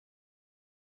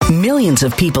Millions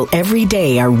of people every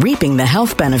day are reaping the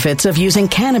health benefits of using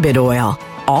cannabis oil,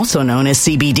 also known as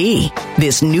CBD.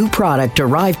 This new product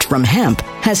derived from hemp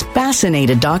has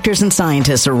fascinated doctors and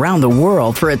scientists around the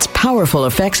world for its powerful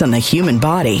effects on the human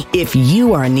body. If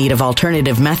you are in need of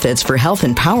alternative methods for health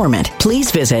empowerment, please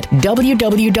visit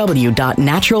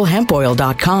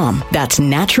www.naturalhempoil.com. That's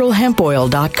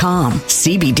naturalhempoil.com.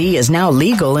 CBD is now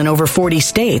legal in over 40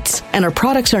 states, and our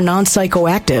products are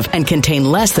non-psychoactive and contain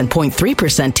less than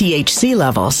 0.3% THC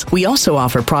levels. We also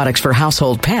offer products for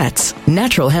household pets.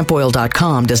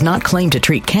 Naturalhempoil.com does not claim to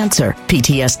treat cancer,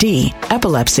 PTSD,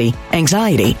 epilepsy,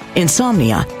 anxiety,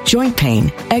 insomnia, joint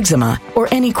pain, eczema, or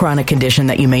any chronic condition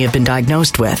that you may have been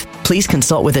diagnosed with. Please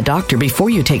consult with a doctor before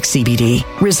you take CBD.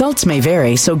 Results may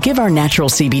vary, so give our natural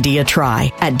CBD a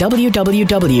try at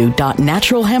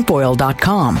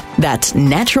www.naturalhempoil.com. That's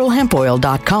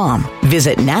naturalhempoil.com.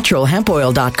 Visit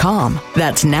naturalhempoil.com.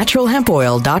 That's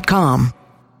naturalhempoil.com.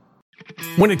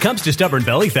 When it comes to stubborn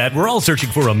belly fat, we're all searching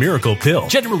for a miracle pill.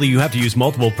 Generally, you have to use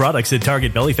multiple products that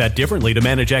target belly fat differently to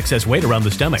manage excess weight around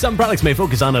the stomach. Some products may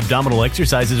focus on abdominal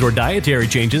exercises or dietary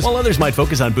changes, while others might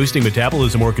focus on boosting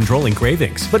metabolism or controlling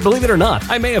cravings. But believe it or not,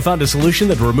 I may have found a solution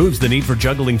that removes the need for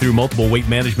juggling through multiple weight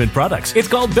management products. It's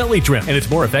called Belly Trim, and it's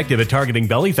more effective at targeting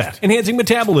belly fat, enhancing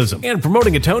metabolism, and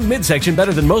promoting a toned midsection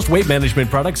better than most weight management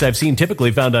products I've seen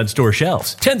typically found on store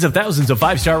shelves. Tens of thousands of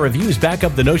 5-star reviews back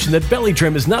up the notion that Belly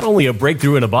Trim is not only a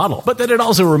breakthrough in a bottle, but that it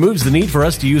also removes the need for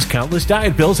us to use countless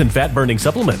diet pills and fat-burning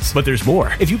supplements. But there's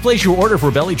more. If you place your order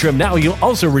for Belly Trim now, you'll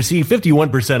also receive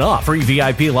 51% off, free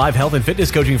VIP live health and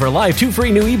fitness coaching for life, 2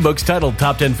 free new ebooks titled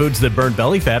Top 10 Foods That Burn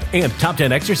Belly Fat and Top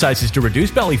 10 Exercises to Reduce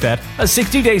Belly Fat, a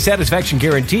 60-day satisfaction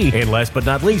guarantee, and last but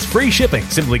not least, free shipping.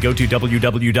 Simply go to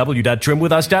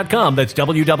www.trimwithus.com. That's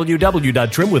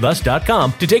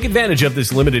www.trimwithus.com to take advantage of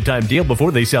this limited time deal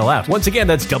before they sell out. Once again,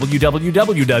 that's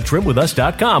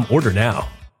www.trimwithus.com. Order now.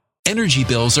 Energy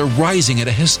bills are rising at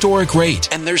a historic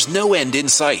rate, and there's no end in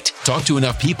sight. Talk to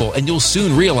enough people, and you'll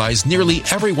soon realize nearly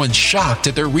everyone's shocked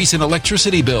at their recent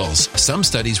electricity bills. Some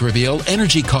studies reveal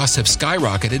energy costs have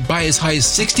skyrocketed by as high as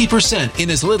 60%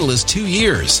 in as little as 2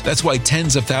 years. That's why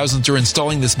tens of thousands are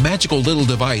installing this magical little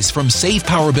device from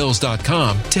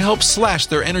SavePowerBills.com to help slash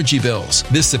their energy bills.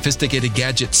 This sophisticated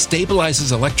gadget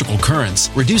stabilizes electrical currents,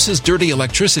 reduces dirty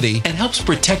electricity, and helps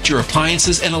protect your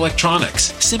appliances and electronics.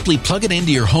 Simply plug it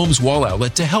into your home's wall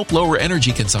outlet to help lower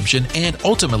energy consumption and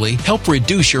ultimately help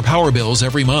reduce your power bills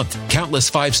every month.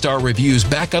 Countless 5-star reviews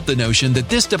back up the notion that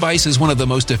this device is one of the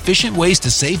most efficient ways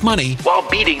to save money while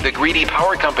beating the greedy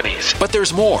power companies. But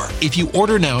there's more. If you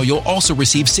order now, you'll also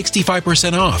receive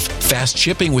 65% off, fast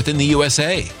shipping within the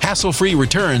USA, hassle-free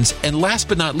returns, and last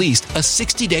but not least, a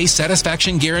 60-day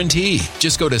satisfaction guarantee.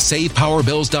 Just go to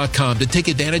SavePowerBills.com to take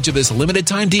advantage of this limited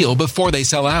time deal before they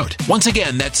sell out. Once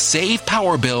again, that's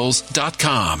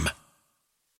SavePowerBills.com.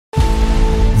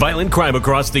 Violent crime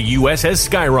across the U.S. has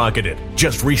skyrocketed.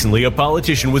 Just recently, a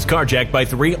politician was carjacked by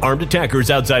 3 armed attackers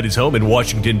outside his home in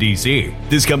Washington, D.C.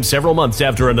 This comes several months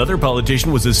after another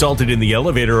politician was assaulted in the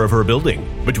elevator of her building.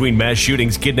 Between mass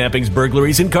shootings, kidnappings,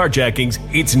 burglaries, and carjackings,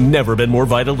 it's never been more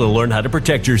vital to learn how to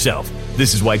protect yourself.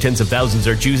 This is why tens of thousands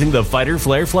are choosing the Fighter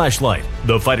Flare flashlight.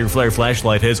 The Fighter Flare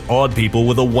flashlight has awed people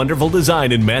with a wonderful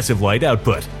design and massive light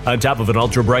output. On top of an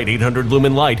ultra-bright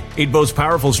 800-lumen light, it boasts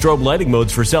powerful strobe lighting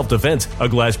modes for self-defense, a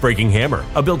glass-breaking hammer,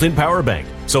 a built-in power bank,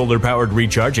 solar-powered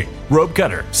recharging, rope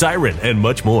cutter, siren, and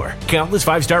much more. Countless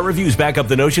 5-star reviews back up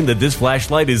the notion that this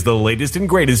flashlight is the latest and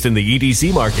greatest in the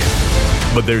EDC market.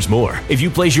 But there's more. If you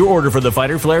place your order for the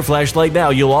Fighter Flare flashlight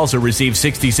now, you'll also receive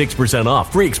 66%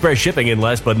 off, free express shipping, and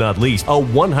last but not least, a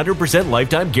 100%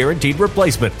 lifetime guaranteed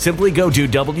replacement. Simply go to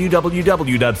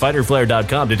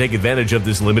www.fighterflare.com to take advantage of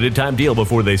this limited time deal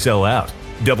before they sell out.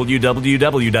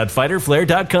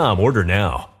 www.fighterflare.com. Order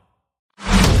now.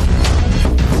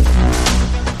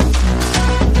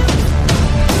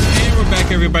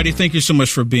 Everybody, thank you so much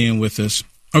for being with us.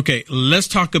 Okay, let's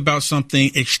talk about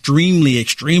something extremely,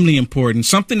 extremely important,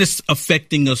 something that's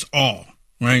affecting us all,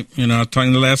 right? You know,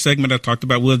 in the last segment, I talked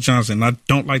about Will Johnson. I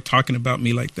don't like talking about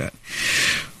me like that.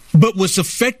 But what's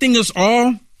affecting us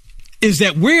all is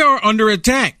that we are under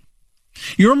attack.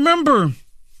 You remember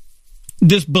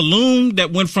this balloon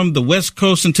that went from the West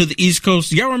Coast into the East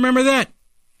Coast? Y'all remember that?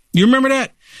 You remember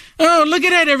that? Oh, look at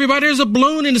that, everybody. There's a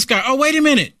balloon in the sky. Oh, wait a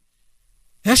minute.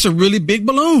 That's a really big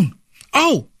balloon.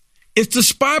 Oh, it's the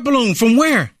spy balloon from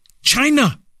where?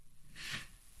 China.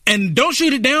 And don't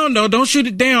shoot it down, though. Don't shoot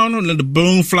it down. And the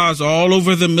balloon flies all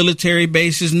over the military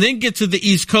bases and then get to the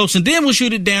East Coast. And then we'll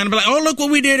shoot it down and be like, oh, look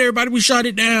what we did, everybody. We shot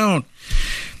it down.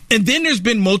 And then there's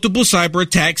been multiple cyber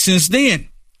attacks since then.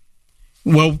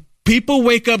 Well, people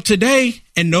wake up today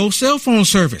and no cell phone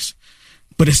service.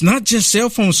 But it's not just cell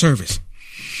phone service.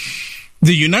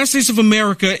 The United States of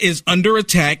America is under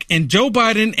attack, and Joe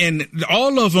Biden and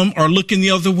all of them are looking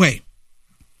the other way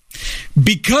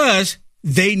because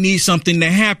they need something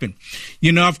to happen.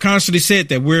 You know, I've constantly said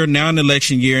that we're now in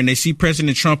election year and they see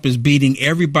President Trump as beating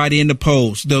everybody in the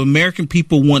polls. The American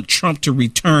people want Trump to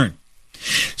return.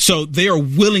 So they are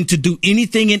willing to do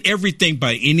anything and everything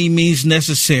by any means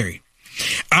necessary.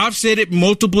 I've said it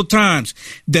multiple times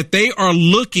that they are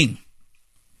looking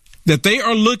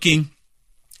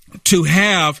to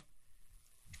have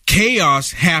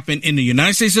chaos happen in the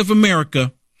United States of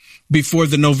America before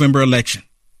the November election.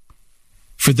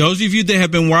 For those of you that have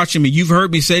been watching me, you've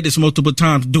heard me say this multiple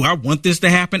times. Do I want this to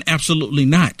happen? Absolutely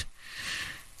not.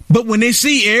 But when they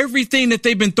see everything that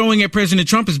they've been throwing at President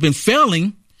Trump has been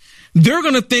failing, they're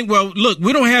going to think, well, look,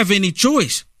 we don't have any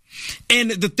choice.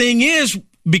 And the thing is,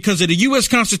 because of the U.S.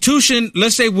 Constitution,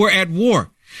 let's say we're at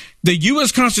war. The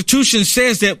U.S. Constitution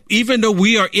says that even though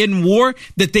we are in war,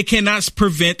 that they cannot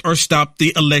prevent or stop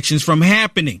the elections from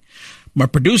happening. My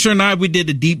producer and I, we did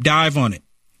a deep dive on it.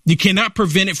 You cannot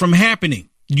prevent it from happening.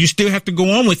 You still have to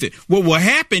go on with it. What will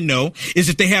happen, though, is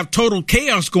that they have total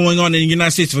chaos going on in the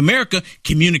United States of America.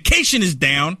 Communication is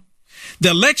down.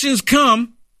 The elections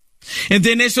come. And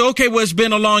then they say, OK, well, it's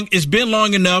been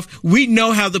long enough. We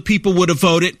know how the people would have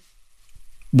voted.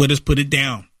 We'll just put it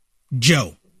down.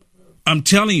 Joe, I'm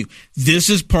telling you, this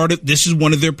is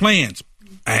one of their plans.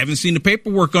 I haven't seen the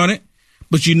paperwork on it,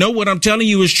 but you know what I'm telling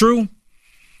you is true.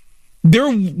 They're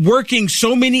working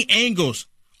so many angles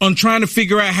on trying to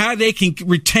figure out how they can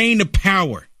retain the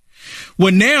power.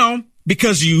 Well, now,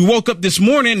 because you woke up this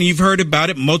morning and you've heard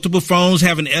about it, multiple phones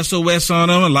have an SOS on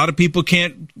them. A lot of people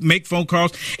can't make phone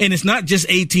calls. And it's not just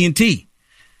AT&T.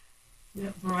 Yeah,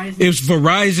 Verizon. It's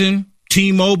Verizon,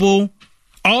 T-Mobile,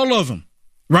 all of them,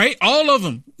 right? All of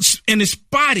them. And it's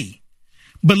spotty.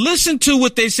 But listen to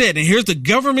what they said. And here's the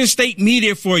government state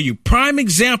media for you. Prime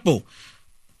example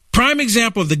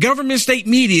of the government state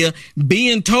media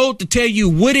being told to tell you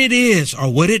what it is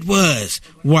or what it was.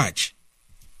 Watch.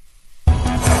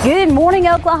 Good morning,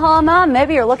 Oklahoma.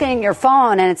 Maybe you're looking at your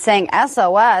phone and it's saying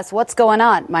SOS. What's going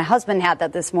on? My husband had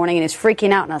that this morning and he's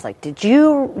freaking out. And I was like, did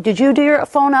you do your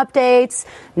phone updates?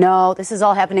 No, this is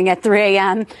all happening at 3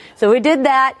 a.m. So we did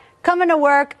that. Coming to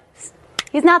work.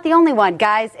 He's not the only one,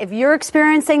 guys. If you're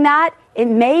experiencing that, it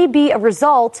may be a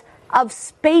result of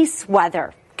space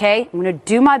weather. Okay, I'm going to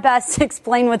do my best to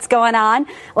explain what's going on.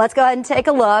 Let's go ahead and take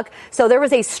a look. So there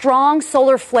was a strong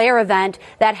solar flare event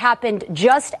that happened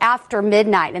just after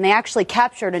midnight, and they actually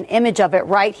captured an image of it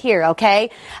right here, okay?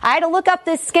 I had to look up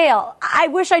this scale. I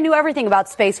wish I knew everything about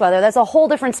space weather. That's a whole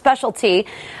different specialty.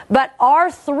 But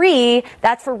R3,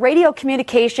 that's for radio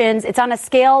communications. It's on a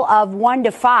scale of 1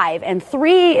 to 5, and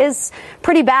 3 is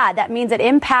pretty bad. That means it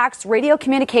impacts radio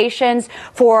communications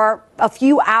for a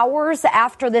few hours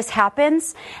after this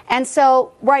happens. And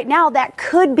so right now that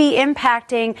could be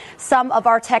impacting some of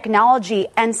our technology.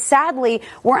 And sadly,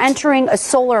 we're entering a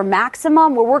solar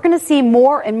maximum where we're going to see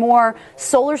more and more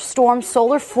solar storms,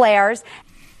 solar flares.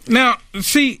 Now,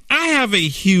 see, I have a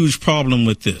huge problem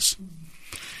with this.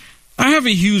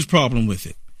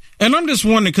 And I'm just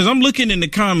wondering, because I'm looking in the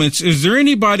comments, is there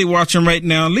anybody watching right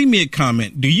now? Leave me a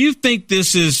comment. Do you think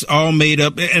this is all made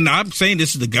up? And I'm saying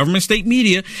this is the government state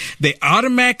media. They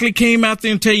automatically came out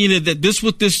there and tell you that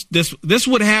this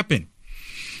would happen.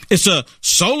 It's a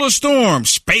solar storm,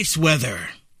 space weather.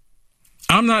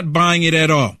 I'm not buying it at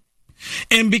all.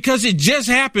 And because it just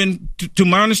happened, to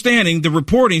my understanding, the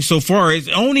reporting so far, it's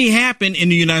only happened in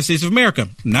the United States of America,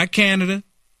 not Canada,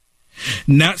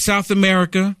 not South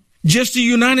America. Just the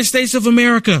United States of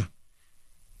America.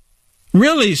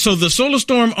 Really? So the solar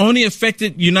storm only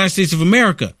affected United States of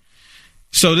America.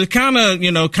 So that kind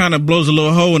of blows a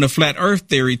little hole in the flat earth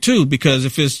theory too, because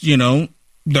if it's, the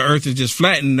earth is just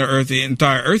flattened, the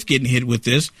entire earth getting hit with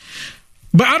this.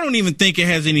 But I don't even think it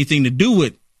has anything to do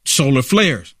with solar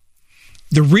flares.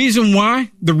 The reason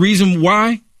why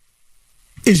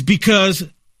is because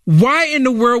why in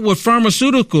the world would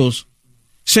pharmaceuticals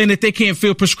saying that they can't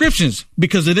fill prescriptions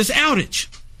because of this outage?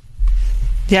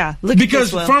 Yeah.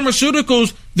 Because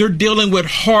pharmaceuticals, they're dealing with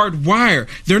hard wire.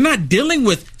 They're not dealing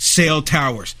with cell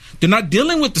towers. They're not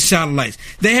dealing with the satellites.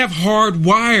 They have hard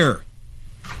wire.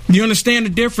 You understand the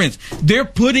difference? They're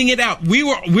putting it out. We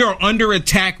are under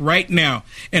attack right now.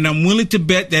 And I'm willing to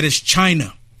bet that it's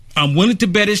China.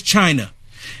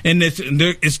 And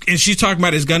she's talking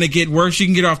about it's going to get worse. You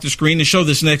can get off the screen and show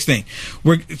this next thing.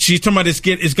 She's talking about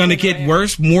it's going to get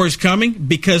worse. More is coming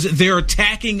because they're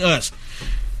attacking us.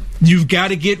 You've got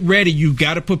to get ready. You've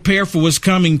got to prepare for what's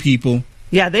coming, people.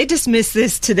 Yeah, they dismissed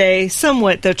this today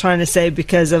somewhat, they're trying to say,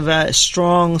 because of a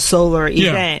strong solar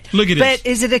event. Look at this. But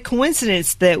is it a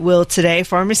coincidence that, Will, today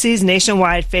pharmacies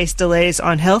nationwide face delays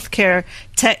on healthcare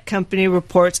tech company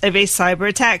reports of a cyber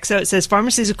attack? So it says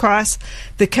pharmacies across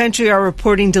the country are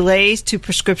reporting delays to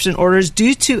prescription orders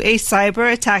due to a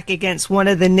cyber attack against one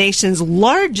of the nation's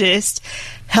largest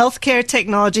healthcare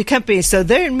technology companies. So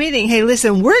they're admitting, hey,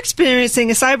 listen, we're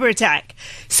experiencing a cyber attack.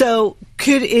 So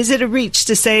is it a reach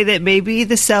to say that maybe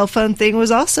the cell phone thing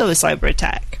was also a cyber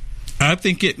attack? I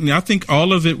think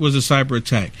all of it was a cyber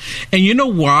attack. And you know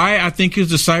why I think it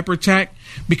was a cyber attack?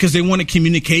 Because they wanted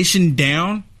communication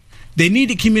down. They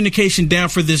needed communication down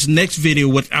for this next video,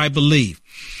 what I believe.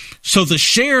 So the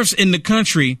sheriffs in the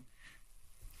country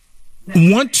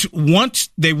want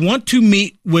to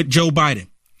meet with Joe Biden.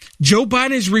 Joe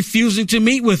Biden is refusing to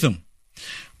meet with him.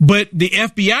 But the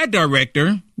FBI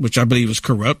director, which I believe is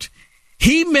corrupt,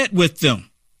 he met with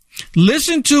them.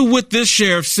 Listen to what this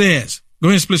sheriff says. Go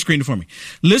ahead and split screen it for me.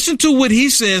 Listen to what he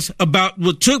says about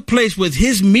what took place with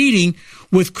his meeting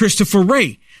with Christopher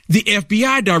Wray, the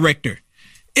FBI director.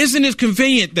 Isn't it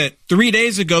convenient that 3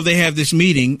 days ago they have this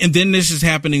meeting and then this is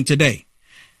happening today?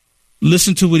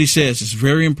 Listen to what he says. It's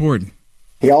very important.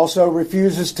 He also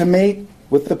refuses to meet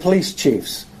with the police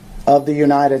chiefs of the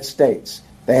United States.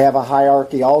 They have a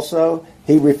hierarchy also.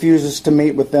 He refuses to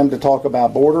meet with them to talk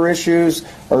about border issues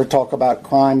or to talk about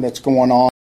crime that's going on.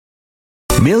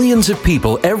 Millions of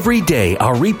people every day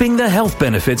are reaping the health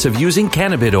benefits of using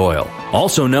cannabis oil,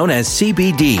 also known as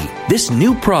CBD. This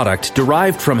new product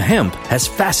derived from hemp has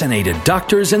fascinated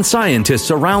doctors and scientists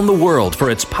around the world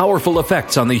for its powerful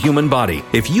effects on the human body.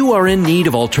 If you are in need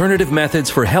of alternative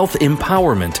methods for health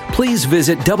empowerment, please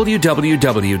visit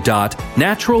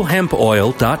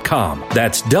www.naturalhempoil.com.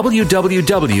 That's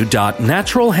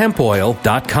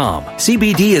www.naturalhempoil.com.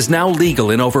 CBD is now legal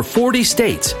in over 40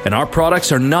 states, and our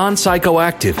products are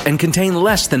non-psychoactive and contain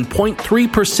less than 0.3%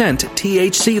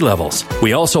 THC levels.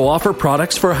 We also offer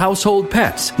products for household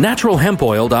pets.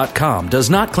 NaturalHempOil.com does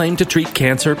not claim to treat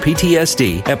cancer,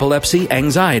 PTSD, epilepsy,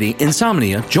 anxiety,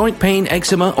 insomnia, joint pain,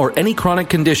 eczema, or any chronic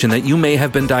condition that you may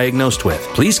have been diagnosed with.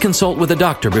 Please consult with a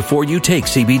doctor before you take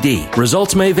CBD.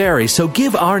 Results may vary, so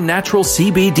give our natural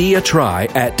CBD a try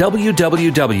at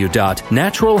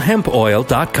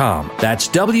www.naturalhempoil.com. That's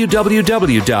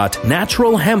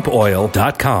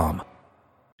www.naturalhempoil.com.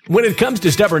 When it comes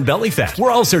to stubborn belly fat, we're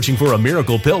all searching for a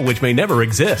miracle pill which may never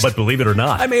exist. But believe it or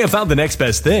not, I may have found the next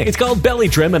best thing. It's called Belly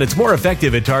Trim, and it's more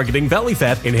effective at targeting belly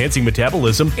fat, enhancing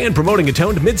metabolism, and promoting a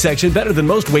toned midsection better than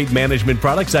most weight management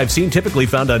products I've seen typically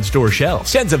found on store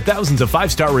shelves. Tens of thousands of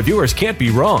 5-star reviewers can't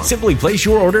be wrong. Simply place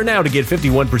your order now to get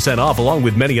 51% off along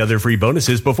with many other free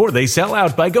bonuses before they sell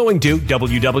out by going to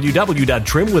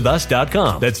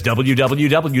www.trimwithus.com. That's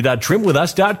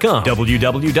www.trimwithus.com.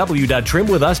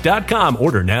 www.trimwithus.com.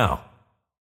 Order now.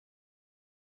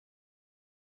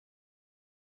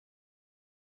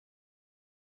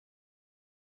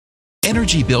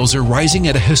 Energy bills are rising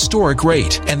at a historic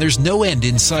rate, and there's no end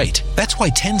in sight. That's why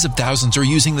tens of thousands are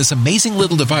using this amazing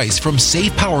little device from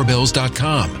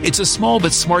SavePowerBills.com. It's a small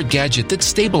but smart gadget that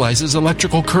stabilizes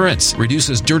electrical currents,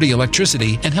 reduces dirty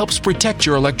electricity, and helps protect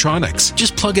your electronics.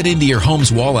 Just plug it into your home's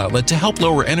wall outlet to help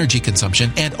lower energy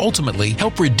consumption and ultimately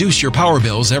help reduce your power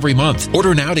bills every month.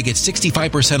 Order now to get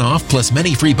 65% off plus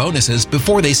many free bonuses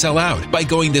before they sell out by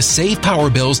going to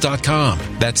SavePowerBills.com.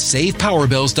 That's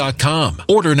SavePowerBills.com.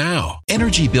 Order now.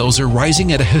 Energy bills are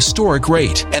rising at a historic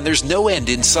rate, and there's no end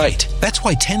in sight. That's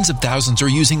why tens of thousands are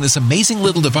using this amazing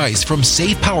little device from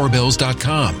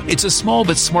SavePowerBills.com. It's a small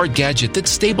but smart gadget that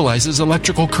stabilizes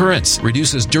electrical currents,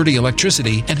 reduces dirty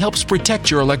electricity, and helps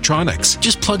protect your electronics.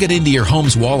 Just plug it into your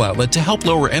home's wall outlet to help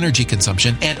lower energy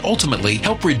consumption and ultimately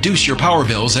help reduce your power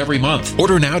bills every month.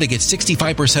 Order now to get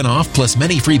 65% off plus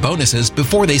many free bonuses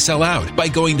before they sell out by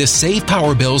going to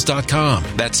SavePowerBills.com.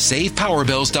 That's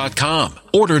SavePowerBills.com.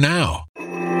 Order now.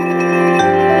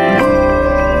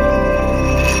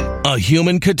 A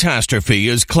human catastrophe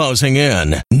is closing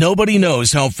in. Nobody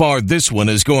knows how far this one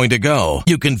is going to go.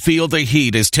 You can feel the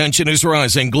heat as tension is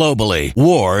rising globally.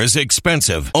 War is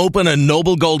expensive. Open a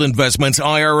Noble Gold Investments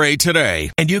IRA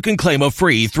today, and you can claim a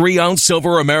free 3-ounce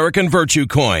silver American Virtue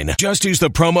coin. Just use the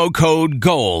promo code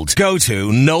GOLD. Go to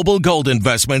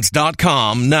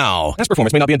noblegoldinvestments.com now. Past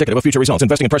performance may not be indicative of future results.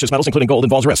 Investing in precious metals, including gold,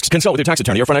 involves risks. Consult with your tax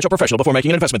attorney or financial professional before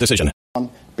making an investment decision.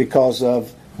 Because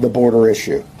of the border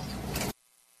issue.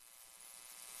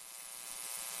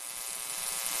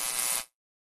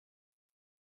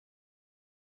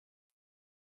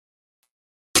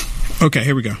 Okay,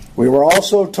 here we go. We were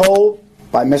also told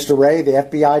by Mr. Wray, the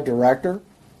FBI director,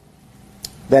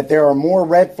 that there are more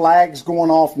red flags going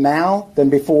off now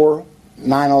than before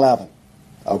 9/11.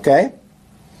 Okay?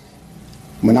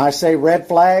 When I say red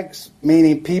flags,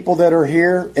 meaning people that are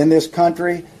here in this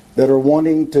country that are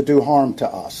wanting to do harm to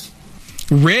us.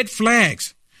 Red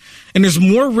flags. And there's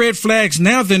more red flags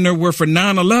now than there were for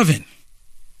 9/11.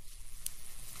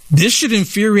 This should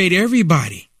infuriate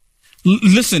everybody.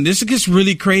 Listen, this gets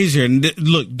really crazier. And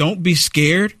look, don't be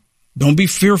scared. Don't be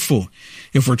fearful.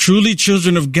 If we're truly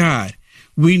children of God,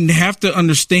 we have to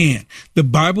understand the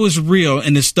Bible is real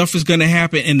and this stuff is going to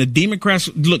happen. And the Democrats,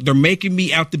 look, they're making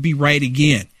me out to be right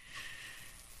again.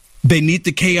 They need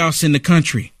the chaos in the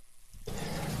country.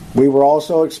 We were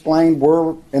also explained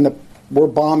we're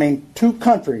bombing 2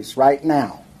 countries right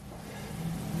now.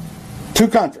 2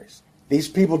 countries. These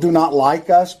people do not like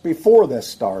us before this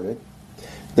started.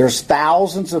 There's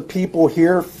thousands of people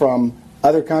here from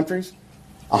other countries,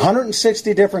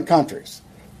 160 different countries.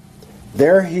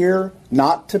 They're here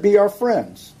not to be our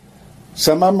friends.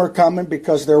 Some of them are coming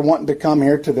because they're wanting to come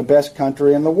here to the best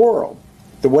country in the world,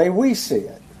 the way we see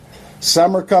it.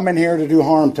 Some are coming here to do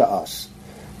harm to us.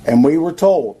 And we were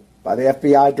told by the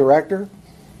FBI director,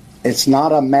 it's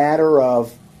not a matter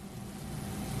of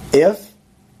if,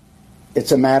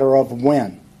 it's a matter of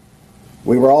when.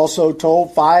 We were also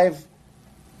told 5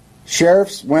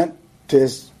 sheriffs went to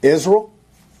Israel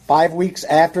 5 weeks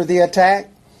after the attack.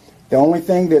 The only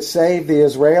thing that saved the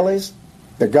Israelis,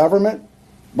 the government,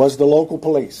 was the local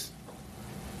police.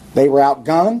 They were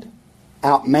outgunned,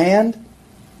 outmanned.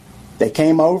 They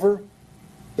came over.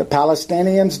 The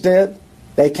Palestinians did.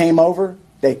 They came over.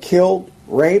 They killed,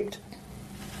 raped.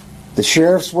 The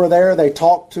sheriffs were there. They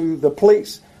talked to the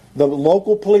police. The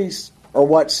local police are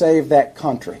what saved that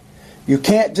country. You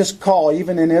can't just call,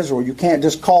 even in Israel, you can't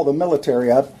just call the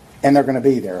military up and they're going to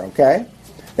be there, okay?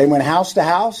 They went house to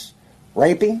house,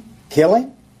 raping,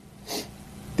 killing.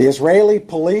 The Israeli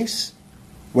police,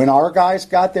 when our guys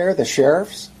got there, the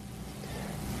sheriffs,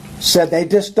 said they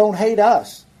just don't hate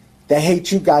us. They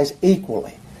hate you guys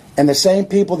equally. And the same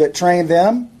people that train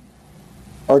them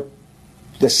are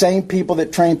the same people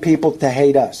that train people to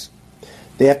hate us.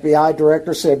 The FBI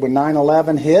director said when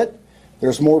 9/11 hit,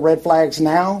 there's more red flags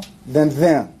now than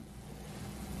then.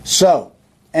 So,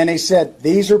 and he said,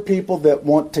 these are people that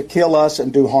want to kill us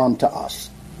and do harm to us.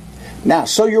 Now,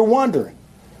 so you're wondering,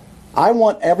 I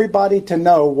want everybody to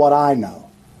know what I know.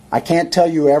 I can't tell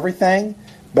you everything,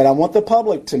 but I want the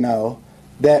public to know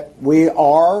that we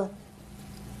are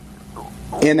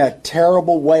in a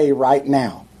terrible way right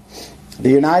now.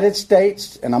 The United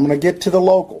States, and I'm going to get to the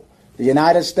local, the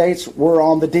United States, we're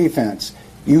on the defense.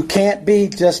 You can't be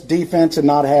just defense and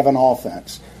not have an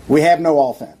offense. We have no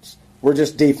offense. We're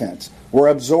just defense. We're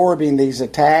absorbing these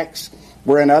attacks.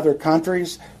 We're in other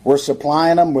countries. We're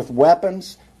supplying them with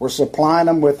weapons. We're supplying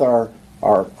them with our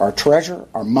treasure,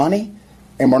 our money,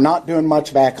 and we're not doing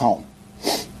much back home.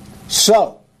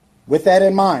 So, with that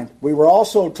in mind, we were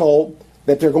also told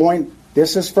that they're going,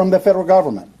 this is from the federal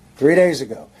government 3 days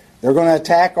ago, they're going to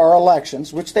attack our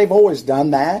elections, which they've always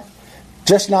done that,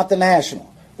 just not the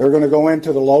national. They're going to go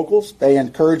into the locals. They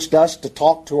encouraged us to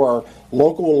talk to our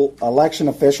local election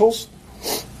officials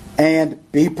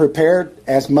and be prepared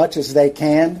as much as they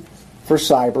can for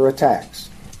cyber attacks.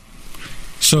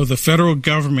 So the federal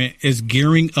government is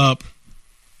gearing up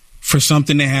for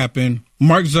something to happen.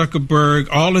 Mark Zuckerberg,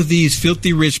 all of these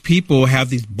filthy rich people have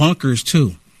these bunkers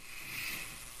too.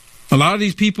 A lot of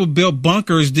these people built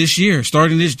bunkers this year,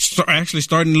 starting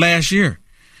last year.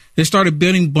 They started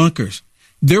building bunkers.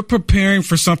 They're preparing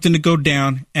for something to go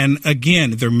down. And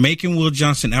again, they're making Will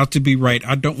Johnson out to be right.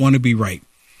 I don't want to be right.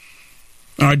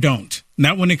 I don't.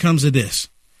 Not when it comes to this.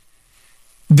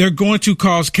 They're going to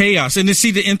cause chaos. And to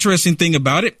see the interesting thing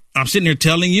about it, I'm sitting there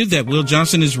telling you that Will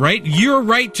Johnson is right. You're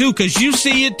right, too, because you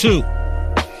see it, too.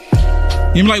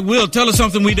 You're like, Will, tell us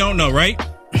something we don't know, right?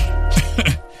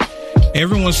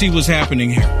 Everyone see what's happening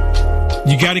here.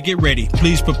 You got to get ready.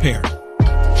 Please prepare.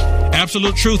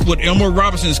 Absolute Truth with Elmore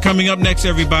Robinson is coming up next,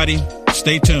 everybody.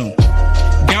 Stay tuned.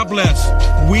 God bless.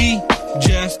 We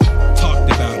just talked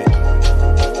about it.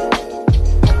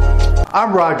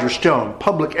 I'm Roger Stone,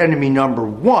 public enemy number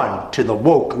 1 to the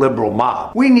woke liberal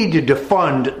mob. We need to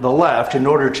defund the left in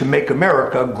order to make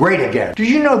America great again. Did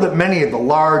you know that many of the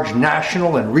large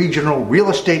national and regional real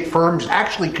estate firms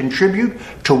actually contribute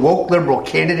to woke liberal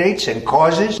candidates and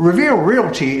causes? Revere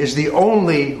Realty is the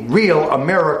only real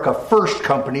America First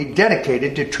company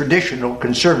dedicated to traditional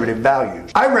conservative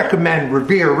values. I recommend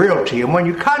Revere Realty, and when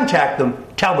you contact them,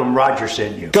 tell them Roger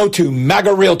sent you. Go to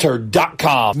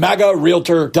MAGARealtor.com.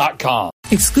 MAGARealtor.com.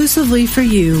 Exclusively for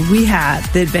you, we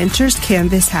have the Adventures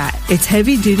Canvas Hat. It's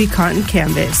heavy-duty cotton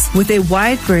canvas with a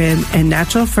wide brim and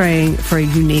natural fraying for a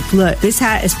unique look. This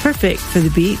hat is perfect for the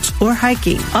beach or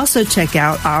hiking. Also check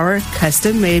out our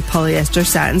custom-made polyester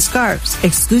satin scarves.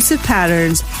 Exclusive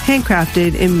patterns,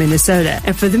 handcrafted in Minnesota.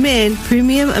 And for the men,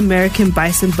 premium American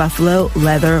Bison Buffalo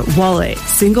leather wallet.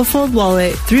 Single-fold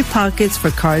wallet, 3 pockets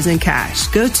for cards and cash.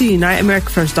 Go to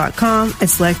UniteAmericaFirst.com and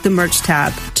select the merch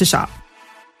tab to shop.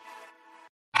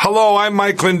 Hello, I'm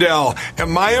Mike Lindell,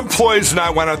 and my employees and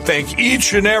I want to thank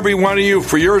each and every one of you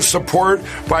for your support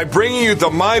by bringing you the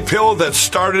MyPillow that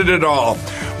started it all.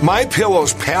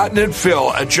 MyPillow's patented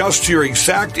fill adjusts to your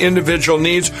exact individual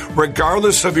needs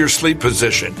regardless of your sleep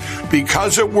position.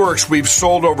 Because it works, we've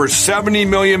sold over 70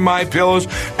 million MyPillows,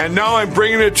 and now I'm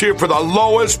bringing it to you for the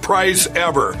lowest price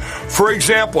ever. For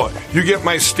example, you get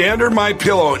my standard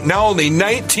MyPillow, now only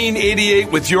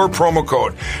 $19.88 with your promo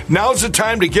code. Now's the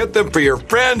time to get them for your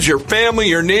friends, your family,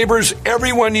 your neighbors,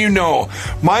 everyone you know.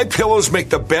 My pillows make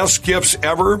the best gifts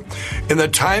ever. In the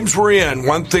times we're in,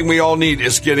 one thing we all need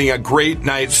is getting a great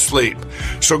night's sleep.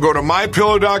 So go to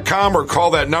mypillow.com or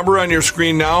call that number on your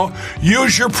screen now.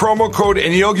 Use your promo code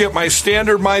and you'll get my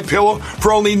standard My Pillow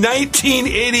for only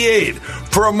 $19.88.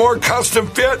 For a more custom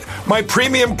fit, my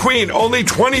Premium Queen, only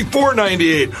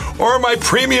 $24.98. Or my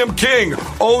Premium King,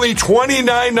 only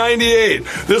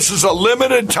 $29.98. This is a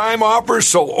limited time offer,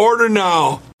 so order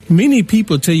now. Many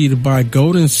people tell you to buy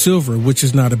gold and silver, which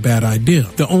is not a bad idea.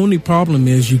 The only problem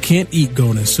is you can't eat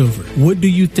gold and silver. What do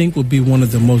you think will be one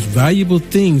of the most valuable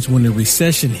things when the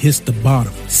recession hits the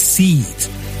bottom? Seeds.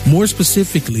 More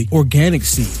specifically, organic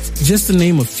seeds. Just to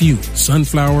name a few: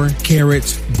 sunflower,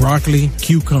 carrots, broccoli,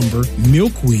 cucumber,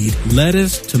 milkweed,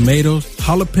 lettuce, tomatoes,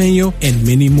 jalapeno, and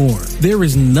many more. There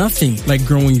is nothing like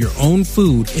growing your own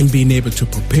food and being able to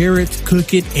prepare it,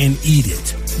 cook it, and eat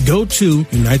it. Go to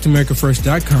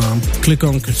UniteAmericaFirst.com, click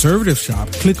on Conservative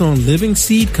Shop, click on Living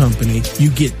Seed Company. You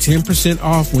get 10%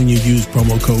 off when you use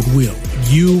promo code WILL.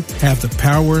 You have the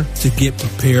power to get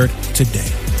prepared today.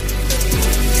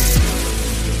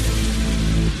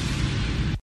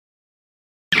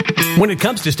 When it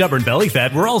comes to stubborn belly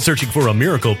fat, we're all searching for a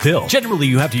miracle pill. Generally,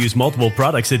 you have to use multiple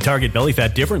products that target belly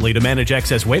fat differently to manage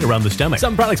excess weight around the stomach.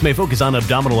 Some products may focus on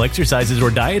abdominal exercises or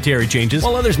dietary changes,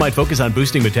 while others might focus on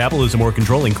boosting metabolism or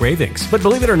controlling cravings. But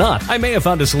believe it or not, I may have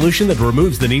found a solution that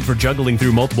removes the need for juggling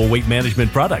through multiple weight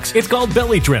management products. It's called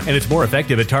Belly Trim, and it's more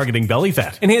effective at targeting belly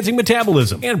fat, enhancing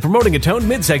metabolism, and promoting a toned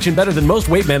midsection better than most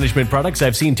weight management products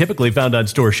I've seen typically found on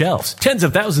store shelves. Tens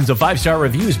of thousands of 5-star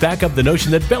reviews back up the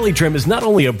notion that Belly Trim is not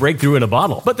only a breakthrough in a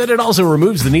bottle, but that it also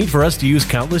removes the need for us to use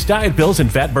countless diet pills and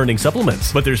fat-burning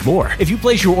supplements. But there's more. If you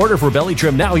place your order for Belly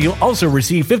Trim now, you'll also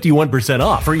receive 51%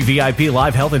 off, free VIP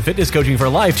live health and fitness coaching for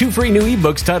life, 2 free new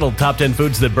ebooks titled Top 10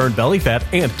 Foods That Burn Belly Fat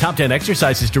and Top 10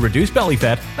 Exercises to Reduce Belly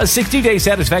Fat, a 60-day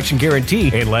satisfaction guarantee,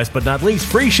 and last but not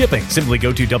least, free shipping. Simply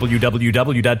go to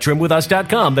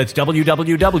www.trimwithus.com. That's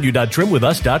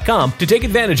www.trimwithus.com to take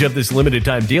advantage of this limited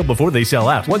time deal before they sell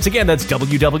out. Once again, that's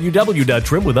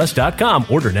www.trimwithus.com.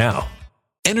 Order now.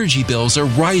 Energy bills are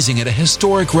rising at a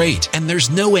historic rate, and there's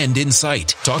no end in sight.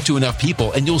 Talk to enough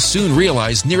people, and you'll soon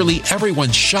realize nearly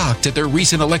everyone's shocked at their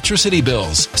recent electricity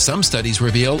bills. Some studies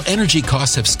reveal energy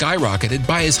costs have skyrocketed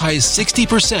by as high as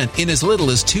 60% in as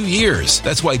little as 2 years.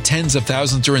 That's why tens of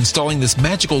thousands are installing this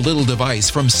magical little device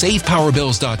from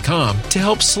SavePowerBills.com to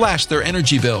help slash their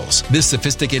energy bills. This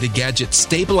sophisticated gadget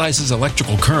stabilizes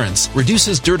electrical currents,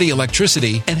 reduces dirty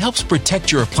electricity, and helps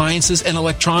protect your appliances and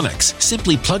electronics.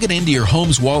 Simply plug it into your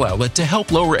home's wall outlet to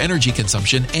help lower energy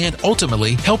consumption and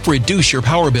ultimately help reduce your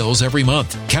power bills every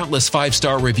month. Countless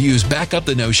 5-star reviews back up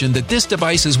the notion that this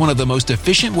device is one of the most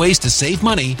efficient ways to save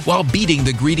money while beating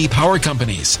the greedy power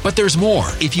companies. But there's more.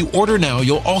 If you order now,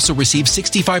 you'll also receive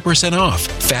 65% off,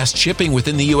 fast shipping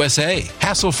within the USA,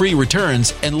 hassle-free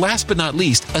returns, and last but not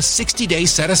least, a 60-day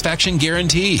satisfaction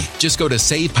guarantee. Just go to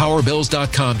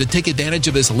SavePowerBills.com to take advantage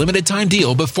of this limited time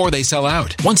deal before they sell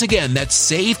out. Once again, that's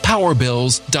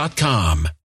SavePowerBills.com.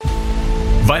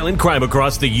 Violent crime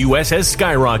across the U.S. has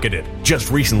skyrocketed.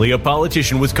 Just recently, a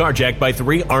politician was carjacked by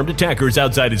 3 armed attackers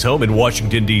outside his home in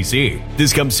Washington, D.C.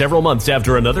 This comes several months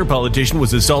after another politician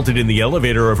was assaulted in the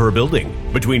elevator of her building.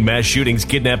 Between mass shootings,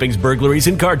 kidnappings, burglaries,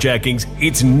 and carjackings,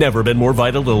 it's never been more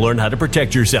vital to learn how to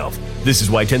protect yourself. This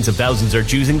is why tens of thousands are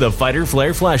choosing the Fighter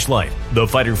Flare flashlight. The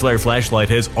Fighter Flare flashlight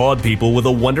has awed people with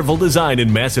a wonderful design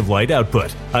and massive light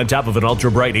output. On top of an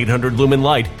ultra-bright 800-lumen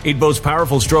light, it boasts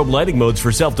powerful strobe lighting modes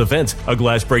for self-defense, a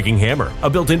glass-breaking hammer, a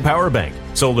built-in power bank,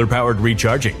 solar-powered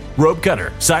recharging, rope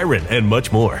cutter, siren, and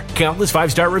much more. Countless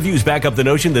 5-star reviews back up the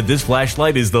notion that this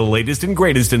flashlight is the latest and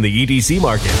greatest in the EDC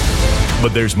market.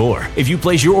 But there's more. If you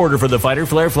place your order for the Fighter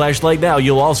Flare flashlight now,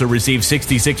 you'll also receive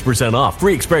 66% off,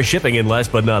 free express shipping, and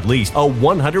last but not least, a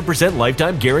 100%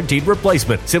 lifetime guaranteed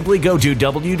replacement. Simply go to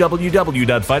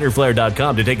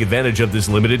www.fighterflare.com to take advantage of this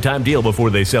limited time deal before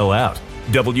they sell out.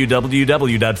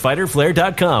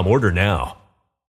 www.fighterflare.com. Order now.